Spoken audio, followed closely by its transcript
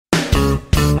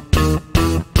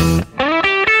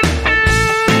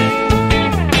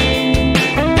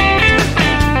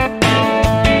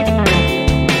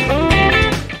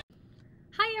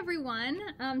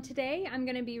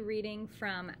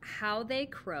How They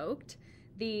Croaked,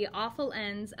 The Awful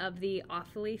Ends of the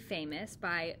Awfully Famous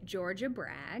by Georgia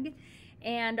Bragg.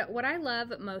 And what I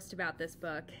love most about this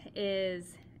book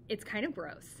is it's kind of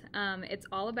gross. It's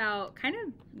all about kind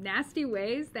of nasty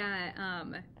ways that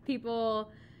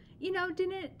people,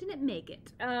 didn't make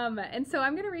it. And so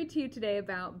I'm going to read to you today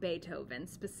about Beethoven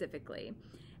specifically.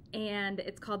 And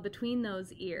it's called Between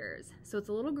Those Ears. So it's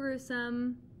a little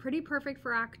gruesome, pretty perfect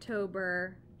for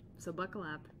October. So buckle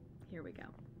up. Here we go.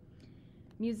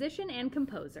 Musician and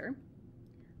composer.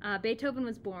 Beethoven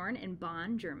was born in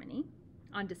Bonn, Germany.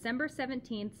 On December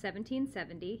 17,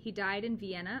 1770, he died in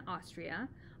Vienna, Austria,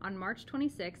 on March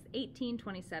 26,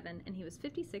 1827, and he was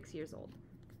 56 years old.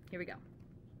 Here we go.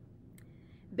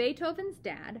 Beethoven's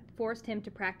dad forced him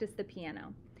to practice the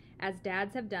piano, as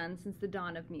dads have done since the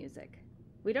dawn of music.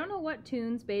 We don't know what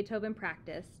tunes Beethoven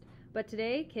practiced, but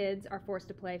today kids are forced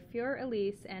to play Für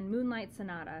Elise and Moonlight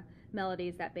Sonata,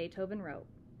 melodies that Beethoven wrote.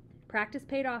 Practice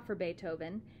paid off for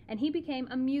Beethoven, and he became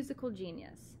a musical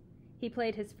genius. He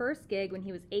played his first gig when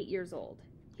he was 8 years old.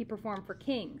 He performed for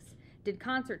kings, did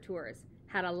concert tours,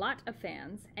 had a lot of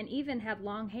fans, and even had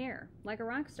long hair, like a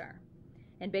rock star.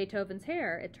 And Beethoven's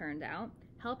hair, it turned out,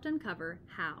 helped uncover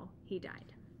how he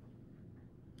died.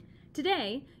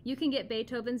 Today, you can get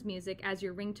Beethoven's music as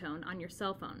your ringtone on your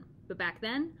cell phone, but back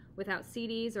then, without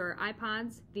CDs or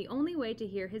iPods, the only way to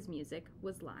hear his music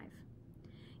was live.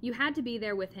 You had to be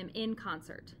there with him in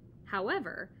concert.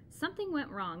 However, something went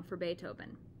wrong for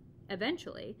Beethoven.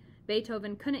 Eventually,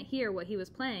 Beethoven couldn't hear what he was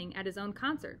playing at his own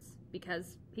concerts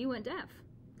because he went deaf.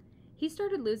 He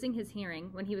started losing his hearing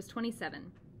when he was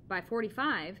 27. By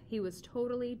 45, he was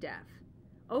totally deaf.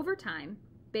 Over time,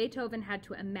 Beethoven had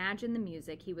to imagine the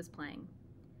music he was playing.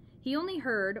 He only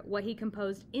heard what he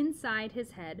composed inside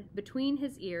his head, between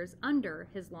his ears, under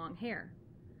his long hair.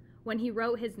 When he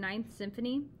wrote his Ninth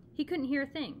Symphony, he couldn't hear a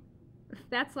thing.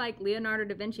 That's like Leonardo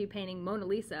da Vinci painting Mona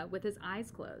Lisa with his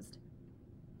eyes closed.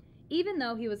 Even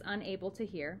though he was unable to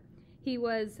hear, he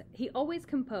always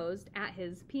composed at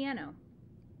his piano.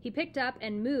 He picked up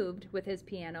and moved with his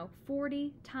piano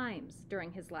 40 times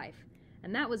during his life,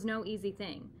 and that was no easy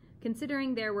thing,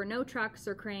 considering there were no trucks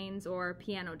or cranes or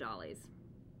piano dollies.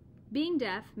 Being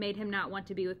deaf made him not want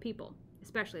to be with people,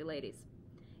 especially ladies.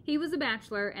 He was a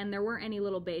bachelor and there weren't any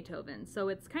little Beethovens, so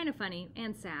it's kind of funny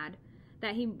and sad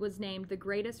that he was named the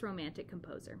greatest romantic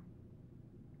composer.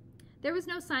 There was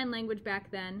no sign language back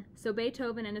then, so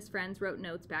Beethoven and his friends wrote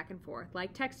notes back and forth,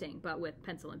 like texting, but with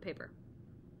pencil and paper.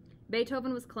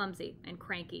 Beethoven was clumsy and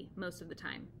cranky most of the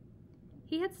time.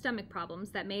 He had stomach problems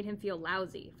that made him feel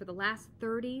lousy for the last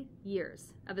 30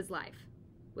 years of his life,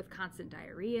 with constant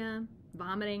diarrhea,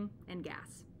 vomiting, and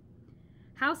gas.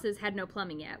 Houses had no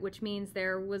plumbing yet, which means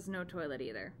there was no toilet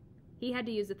either. He had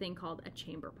to use a thing called a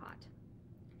chamber pot.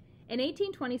 In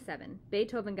 1827,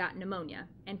 Beethoven got pneumonia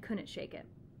and couldn't shake it.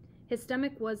 His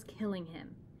stomach was killing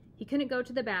him. He couldn't go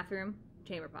to the bathroom,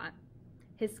 chamber pot.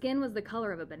 His skin was the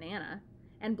color of a banana,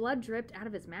 and blood dripped out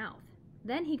of his mouth.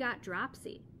 Then he got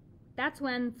dropsy. That's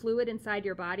when fluid inside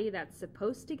your body that's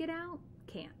supposed to get out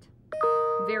can't.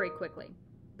 Very quickly,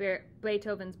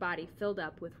 Beethoven's body filled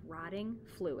up with rotting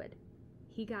fluid.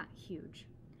 He got huge.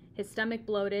 His stomach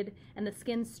bloated, and the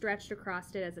skin stretched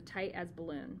across it as tight as a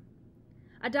balloon.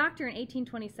 A doctor in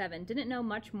 1827 didn't know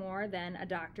much more than a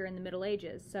doctor in the Middle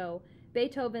Ages, so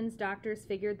Beethoven's doctors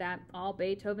figured that all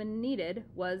Beethoven needed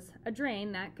was a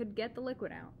drain that could get the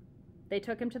liquid out. They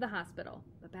took him to the hospital,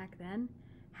 but back then,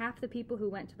 half the people who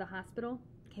went to the hospital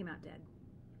came out dead.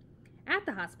 At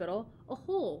the hospital, a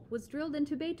hole was drilled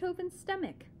into Beethoven's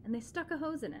stomach, and they stuck a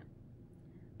hose in it.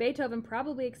 Beethoven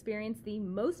probably experienced the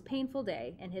most painful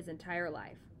day in his entire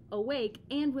life. Awake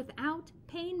and without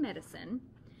pain medicine,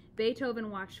 Beethoven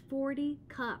watched 40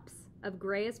 cups of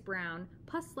grayish-brown,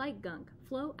 pus-like gunk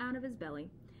flow out of his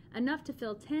belly, enough to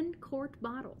fill 10 quart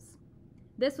bottles.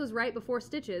 This was right before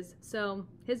stitches, so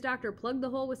his doctor plugged the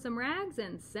hole with some rags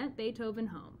and sent Beethoven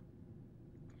home.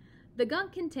 The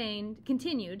gunk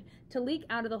continued to leak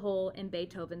out of the hole in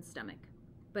Beethoven's stomach,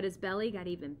 but his belly got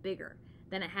even bigger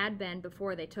than it had been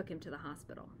before they took him to the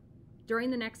hospital. During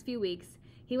the next few weeks,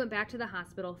 he went back to the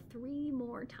hospital 3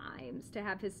 more times to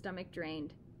have his stomach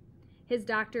drained. His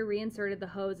doctor reinserted the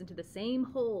hose into the same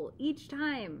hole each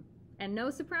time, and no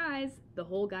surprise, the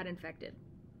hole got infected.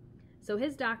 So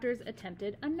his doctors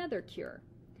attempted another cure.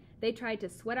 They tried to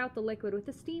sweat out the liquid with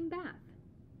a steam bath.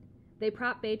 They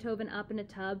propped Beethoven up in a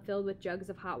tub filled with jugs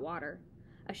of hot water.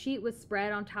 A sheet was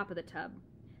spread on top of the tub.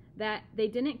 That they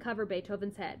didn't cover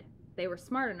Beethoven's head. They were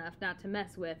smart enough not to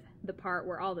mess with the part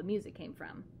where all the music came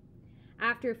from.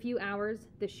 After a few hours,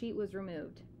 the sheet was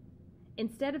removed.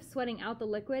 Instead of sweating out the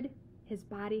liquid, His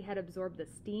body had absorbed the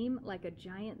steam like a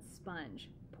giant sponge.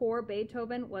 Poor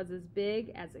Beethoven was as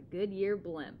big as a Goodyear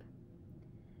blimp.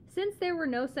 Since there were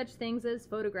no such things as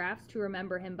photographs to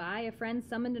remember him by, a friend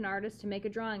summoned an artist to make a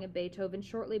drawing of Beethoven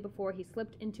shortly before he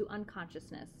slipped into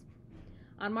unconsciousness.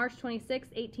 On March 26,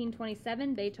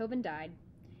 1827, Beethoven died.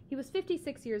 He was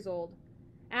 56 years old.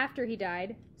 After he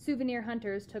died, souvenir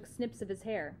hunters took snips of his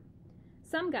hair.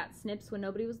 Some got snips when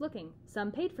nobody was looking,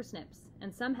 some paid for snips,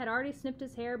 and some had already snipped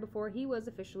his hair before he was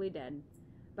officially dead.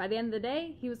 By the end of the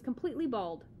day, he was completely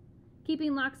bald.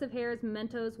 Keeping locks of hair as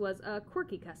mementos was a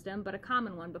quirky custom, but a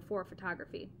common one before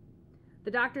photography.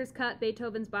 The doctors cut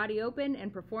Beethoven's body open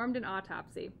and performed an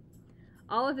autopsy.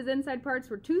 All of his inside parts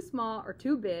were too small or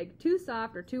too big, too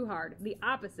soft or too hard, the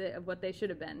opposite of what they should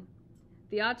have been.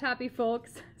 The autopsy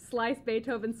folks sliced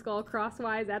Beethoven's skull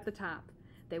crosswise at the top.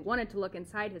 They wanted to look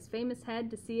inside his famous head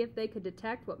to see if they could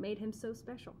detect what made him so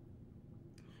special.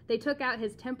 They took out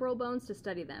his temporal bones to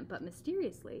study them, but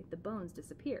mysteriously, the bones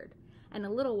disappeared. And a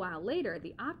little while later,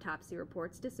 the autopsy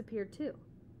reports disappeared too.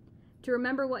 To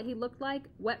remember what he looked like,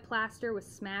 wet plaster was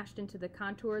smashed into the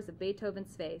contours of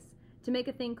Beethoven's face to make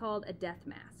a thing called a death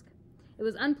mask. It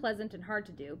was unpleasant and hard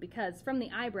to do because, from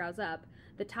the eyebrows up,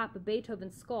 the top of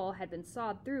Beethoven's skull had been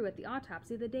sawed through at the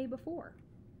autopsy the day before.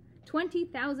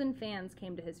 20,000 fans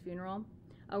came to his funeral.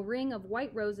 A ring of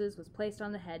white roses was placed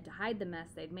on the head to hide the mess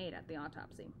they'd made at the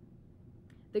autopsy.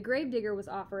 The gravedigger was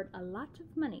offered a lot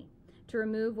of money to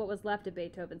remove what was left of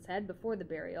Beethoven's head before the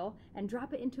burial and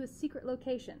drop it into a secret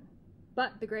location.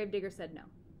 But the gravedigger said no.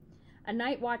 A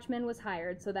night watchman was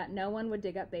hired so that no one would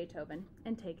dig up Beethoven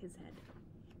and take his head.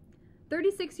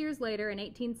 36 years later, in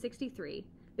 1863,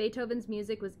 Beethoven's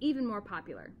music was even more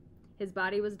popular. His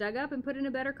body was dug up and put in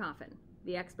a better coffin.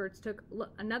 The experts took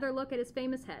another look at his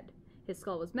famous head. His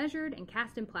skull was measured and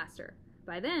cast in plaster.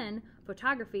 By then,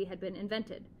 photography had been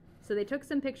invented, so they took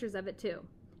some pictures of it too.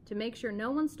 To make sure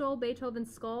no one stole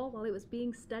Beethoven's skull while it was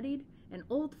being studied, an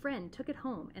old friend took it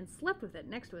home and slept with it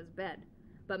next to his bed.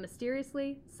 But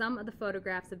mysteriously, some of the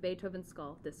photographs of Beethoven's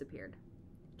skull disappeared.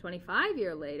 25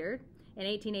 years later, in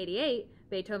 1888,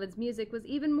 Beethoven's music was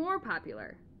even more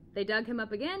popular. They dug him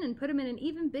up again and put him in an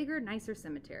even bigger, nicer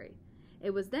cemetery.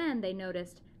 It was then they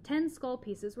noticed 10 skull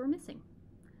pieces were missing.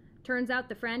 Turns out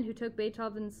the friend who took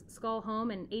Beethoven's skull home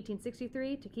in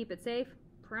 1863 to keep it safe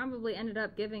probably ended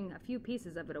up giving a few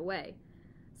pieces of it away.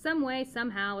 Some way,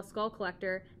 somehow, a skull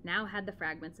collector now had the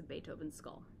fragments of Beethoven's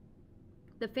skull.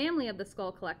 The family of the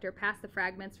skull collector passed the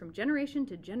fragments from generation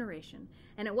to generation,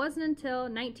 and it wasn't until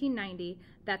 1990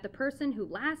 that the person who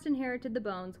last inherited the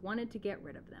bones wanted to get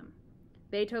rid of them.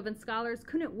 Beethoven scholars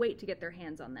couldn't wait to get their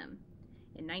hands on them.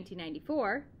 In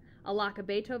 1994, a lock of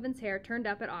Beethoven's hair turned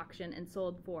up at auction and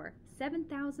sold for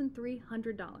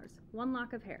 $7,300, one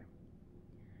lock of hair.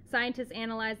 Scientists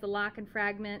analyzed the lock and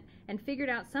fragment and figured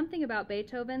out something about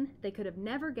Beethoven they could have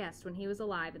never guessed when he was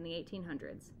alive in the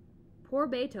 1800s. Poor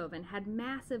Beethoven had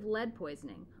massive lead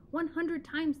poisoning, 100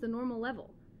 times the normal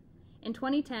level. In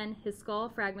 2010, his skull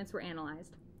fragments were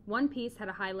analyzed. One piece had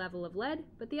a high level of lead,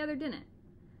 but the other didn't.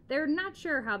 They're not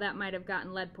sure how that might have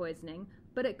gotten lead poisoning,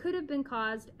 but it could have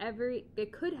caused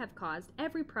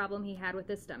every problem he had with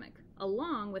his stomach,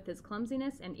 along with his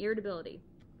clumsiness and irritability.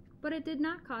 But it did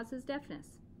not cause his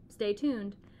deafness. Stay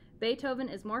tuned. Beethoven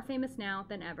is more famous now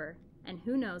than ever, and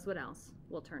who knows what else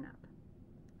will turn up.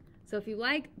 So if you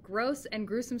like gross and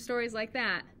gruesome stories like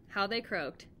that, How They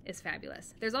Croaked is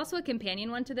fabulous. There's also a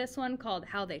companion one to this one called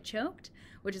How They Choked,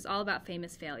 which is all about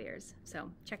famous failures.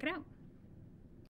 So check it out.